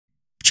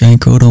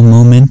GiantGrotle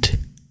moment.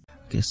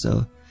 Okay,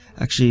 so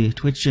actually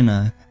Twitch and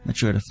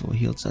Metroid are full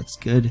healed, so that's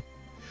good.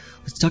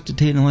 Let's talk to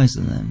Tate and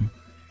Liza then.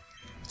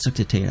 Let's talk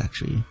to Tate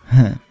actually.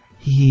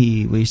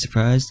 Hee, were you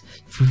surprised?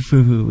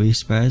 Were you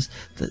surprised?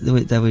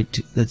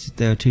 That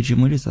there are two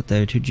gym leaders? That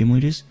there are two gym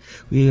leaders?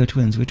 We are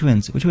twins, we're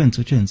twins.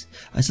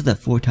 I said that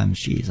 4 times,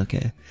 jeez,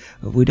 okay.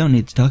 But we don't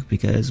need to talk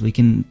because we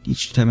can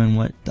each determine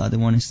what the other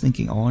one is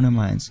thinking, all in our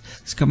minds.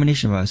 This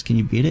combination of ours, can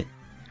you beat it?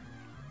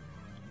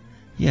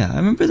 Yeah, I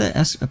remember that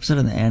episode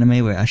of the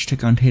anime where Ash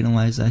took on Tate and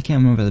Liza. I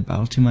can't remember the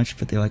battle too much,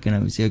 but they're like in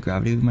a zero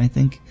gravity room, I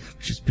think,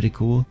 which is pretty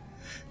cool.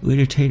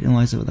 Later, Tate and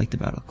Liza would like the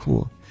battle.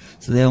 Cool.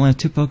 So they only have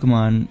 2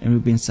 Pokemon, and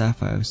Ruby and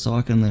Sapphire,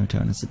 Solak and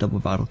Lunatone. It's a double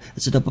battle.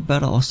 It's a double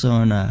battle also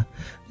on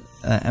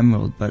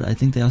Emerald, but I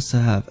think they also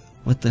have,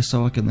 with their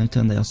Solak and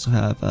Lunatone, they also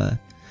have a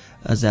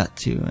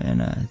Xatu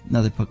and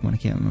another Pokemon I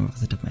can't remember off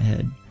the top of my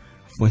head.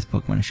 4th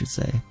Pokemon, I should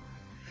say.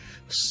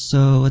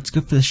 So let's go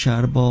for the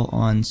Shadow Ball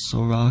on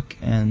Solak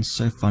and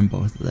Surf on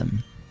both of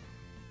them.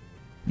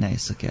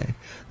 Nice, okay.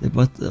 They're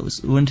both,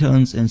 those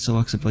Lunatones and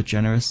Solaks are both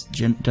genderless,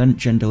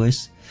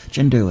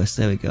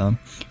 there we go.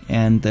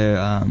 And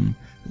they're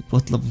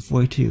both level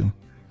 42.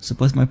 So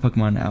both my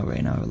Pokemon out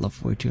right now are level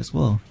 42 as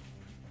well.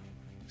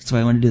 That's why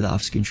I want to do the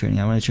off-screen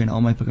training. I want to train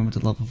all my Pokemon to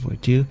level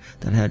 42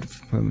 that I had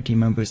for my team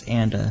members,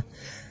 and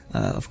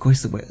of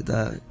course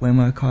the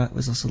Waymar cart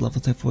was also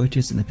level 42,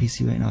 it's in the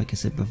PC right now, like I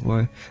said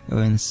before,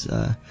 or in this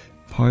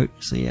part,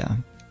 so yeah.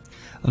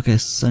 Okay,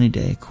 sunny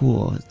day,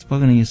 cool. It's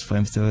probably going to use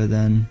Flamethrower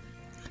then.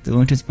 The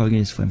Lunatone's probably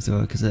going to use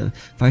Flamethrower because the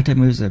Fire-type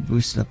moves are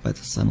boosted up by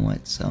the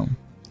sunlight, so,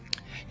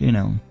 you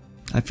know.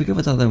 I forget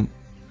what the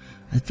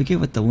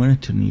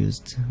Lunatone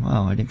used.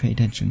 Wow, I didn't pay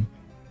attention.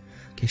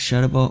 Okay,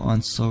 Shadow Ball on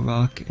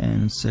Solak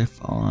and Surf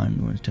on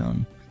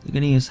Lunatone. They're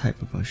going to use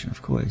Hyper Potion,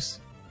 of course.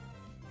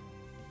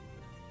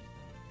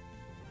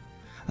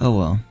 Oh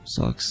well,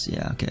 Solak's,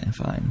 yeah, okay,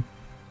 fine.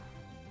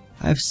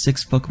 I have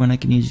 6 Pokemon I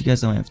can use, you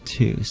guys only have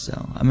 2,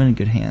 so I'm in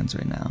good hands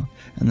right now.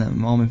 And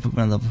then all my Pokemon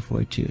are level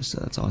 42, so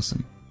that's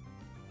awesome.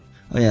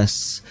 Oh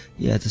yes,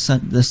 yeah, the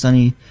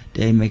sunny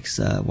day makes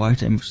water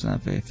type moves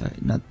not very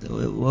effective.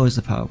 What was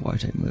the power of water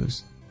type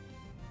moves?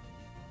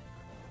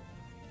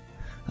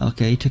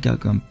 Okay, you took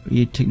out no,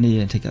 you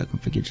didn't take out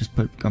Grumpig, you just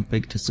put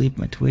Grumpig to sleep,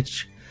 my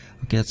Twitch.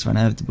 Okay, that's fine,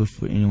 I have the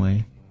Boof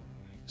anyway.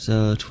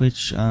 So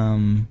Twitch,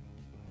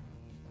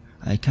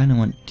 I kinda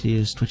want to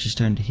use Twitch's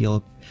turn to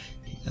heal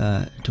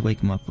to wake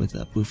him up with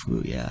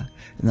Boofu, yeah.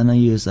 And then I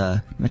use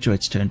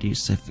Metroid's turn to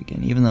use Surf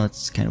again, even though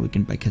it's kinda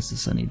weakened by because of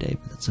the sunny day,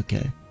 but that's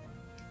okay.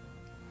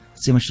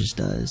 Let's see how much this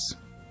does.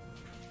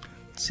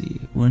 Let's see.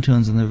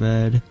 Lunatone's in the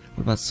red.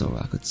 What about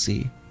Solak? Let's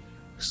see.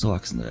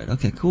 Solak's in the red.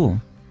 Okay, cool.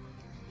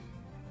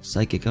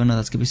 Psychic. Oh no,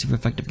 that's gonna be super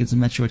effective against the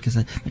Metroid because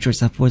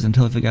Metroid's have poison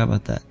until I figure out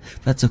about that.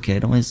 But that's okay.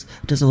 It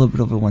does a little bit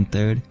over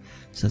 1/3,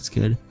 so that's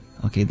good.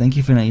 Okay, thank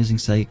you for not using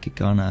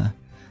Psychic on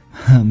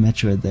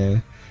Metroid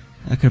there.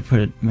 I could have put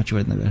a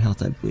Metroid in the red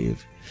health, I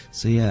believe.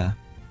 So yeah.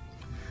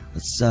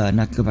 Let's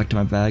not go back to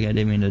my bag. I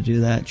didn't mean to do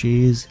that.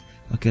 Jeez.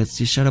 Okay, let's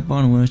do Shadow Ball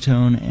on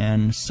Lunatone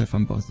and Surf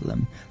on both of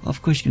them. Well,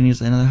 of course, you're gonna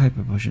use another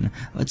Hyper Potion.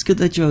 Well, it's good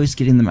that you're always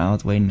getting them out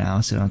of the way now,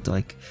 so I don't have to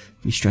like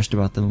be stressed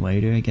about them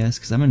later, I guess,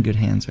 because I'm in good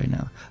hands right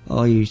now.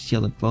 Oh, you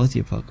healed both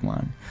your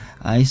Pokemon.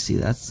 I see,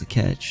 that's the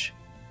catch.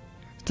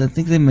 So I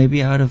think they may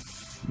be out of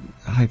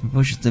Hyper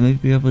Potions. They may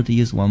be able to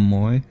use one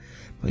more,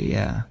 but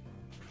yeah.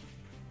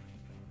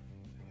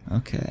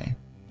 Okay.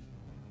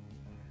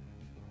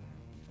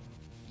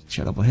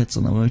 Shadow Ball hits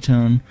on the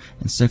Lunatone,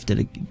 and Surf did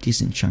a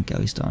decent chunk at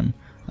least on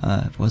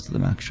both of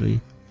them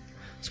actually.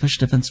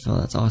 Special defense fill,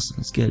 that's awesome,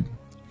 that's good.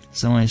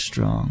 Semi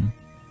strong.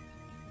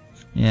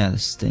 Yeah,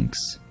 this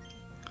stinks.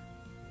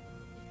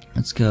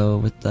 Let's go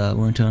with the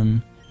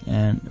Lunatone,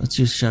 and let's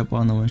use Shadow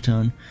Ball on the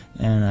Lunatone,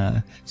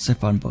 and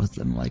Surf on both of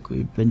them like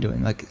we've been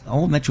doing. Like,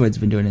 all Metroid's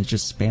been doing is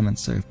just spamming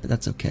Surf, but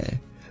that's okay.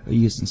 Or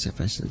using Surf,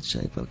 I should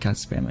say, but can't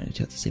spamming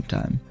it at the same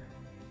time.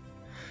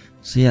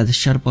 So yeah, the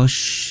Shadow Ball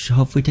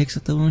hopefully takes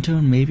out the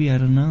Lunatone, maybe, I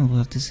don't know, we'll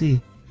have to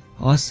see.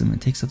 Awesome,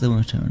 it takes out the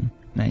Lunatone.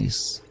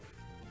 Nice.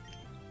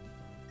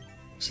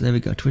 So there we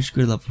go, Twitch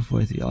grew level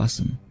 43,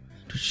 awesome.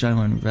 Twitch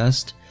Shadow on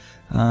rest.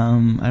 I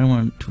don't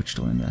want Twitch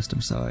to learn rest,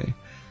 I'm sorry.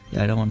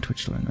 Yeah, I don't want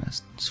Twitch to learn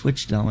rest.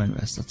 Switch to learn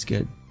rest, that's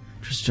good.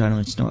 Twitch Shadow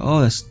and Snore.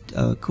 Oh, that's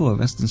cool,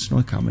 rest and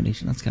Snore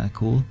combination, that's kinda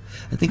cool.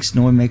 I think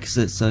Snore makes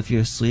it so if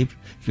you're asleep,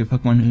 if you're a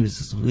Pokemon who's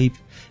asleep,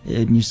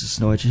 it uses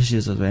Snore, it just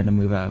uses a random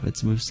move out of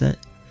its moveset.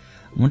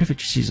 I wonder if it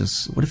just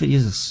uses, what if it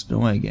uses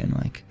Snore again,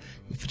 like,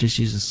 if it just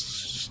uses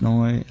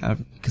Snore,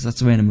 because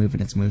that's a random move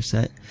in its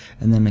moveset,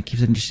 and then it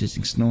keeps on just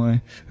using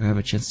Snore, or have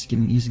a chance to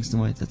get using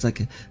Snore, that's like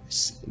a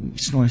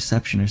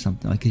Snoreception or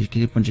something, like, you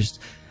keep on just,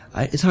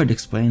 it's hard to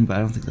explain, but I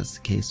don't think that's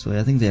the case, but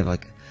I think they have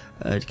like,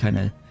 kind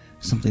of,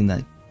 something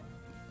that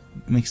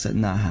makes that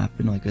not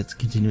happen, like it's a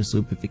continuous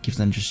loop if it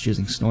keeps on just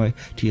using Snore,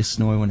 to use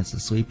Snore when it's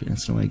asleep, and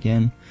Snore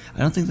again. I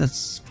don't think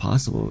that's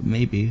possible,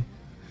 maybe,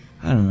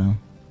 I don't know.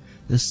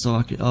 This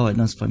Solak, oh, it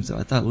knows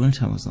Flamethrower. I thought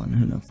Lunatone was the one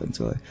who knows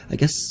Flamethrower. I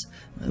guess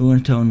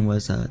Lunatone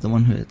was the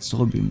one who had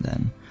Soul Beam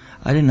then.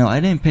 I didn't know. I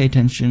didn't pay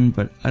attention,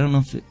 but I don't know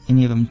if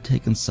any of them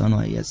taken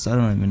sunlight yet, so I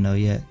don't even know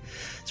yet.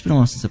 It's been a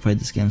while since I played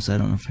this game, so I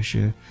don't know for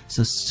sure.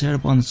 So start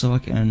up on the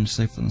Solrock and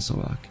safe on the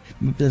Solrock.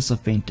 Maybe this will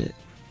faint it.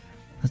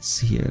 Let's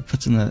see here. It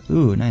puts in the...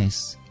 Ooh,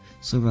 nice.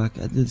 Solrock.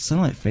 Did the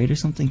sunlight fade or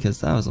something?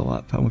 Because that was a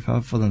lot more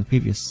powerful than the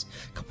previous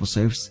couple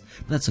serves.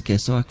 But that's okay.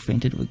 Solrock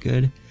fainted. We're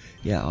good.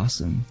 Yeah,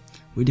 awesome.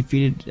 We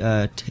defeated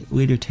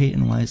leader Tate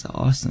and Liza.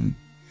 Awesome.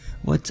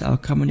 What? Our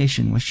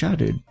combination was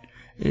shattered.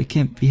 It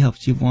can't be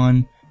helped. You've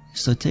won.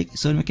 So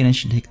to make an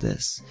nation, take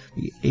this.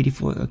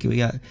 84. Okay, we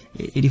got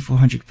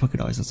 8,400 polka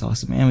dollars. That's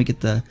awesome. And we get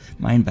the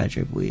mine badge,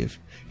 I believe.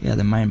 Yeah,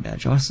 the mine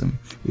badge. Awesome.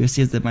 We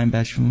received the mine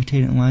badge from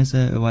Tate and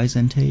Liza, or Liza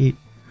and Tate.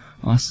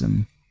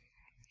 Awesome.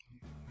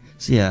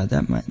 So yeah,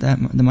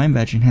 the mine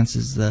badge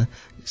enhances the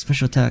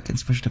special attack and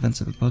special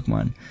defense of a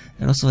Pokemon.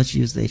 It also lets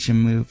you use the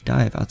HM move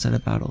Dive outside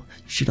of battle.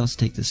 You should also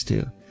take this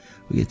too.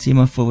 We get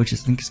TMO4, which I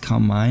think is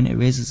Calm Mind. It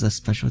raises the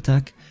special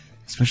attack,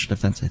 special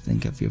defense, I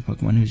think, of your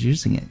Pokemon who's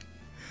using it.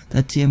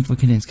 That TM4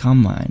 contains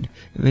Calm Mind.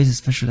 It raises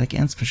special attack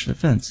and special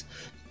defense.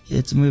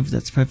 It's a move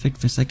that's perfect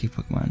for Psychic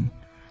Pokemon.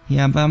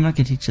 Yeah, but I'm not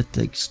gonna teach it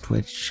to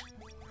Twitch.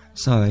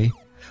 Sorry.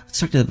 Let's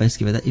talk to the Advice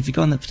Giver. That if you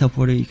go on the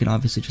teleporter, you can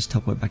obviously just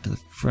teleport back to the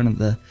front of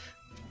the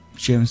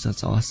gym, so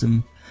that's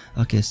awesome.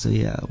 Okay, so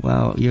yeah,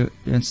 wow, you're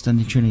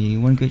outstanding trainer.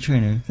 You're one great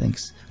trainer.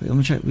 Thanks. Wait, let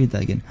me try to read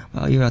that again.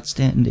 Wow, you're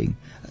outstanding.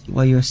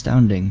 Wow, you're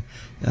astounding.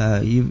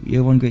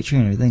 You're one great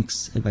trainer.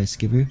 Thanks, Advice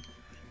Giver.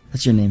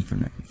 That's your name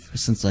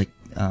since like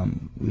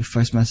we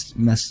first met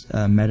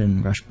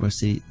in Rushboro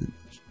City,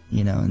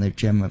 you know, in the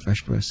gym of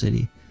Rushboro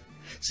City.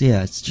 So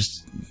yeah, it's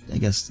just, I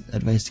guess,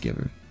 Advice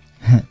Giver.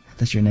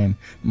 That's your name.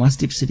 Moss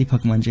Deep City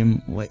Pokemon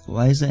Gym,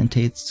 Liza and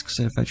Tate's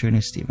certified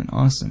trainer Steven.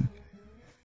 Awesome.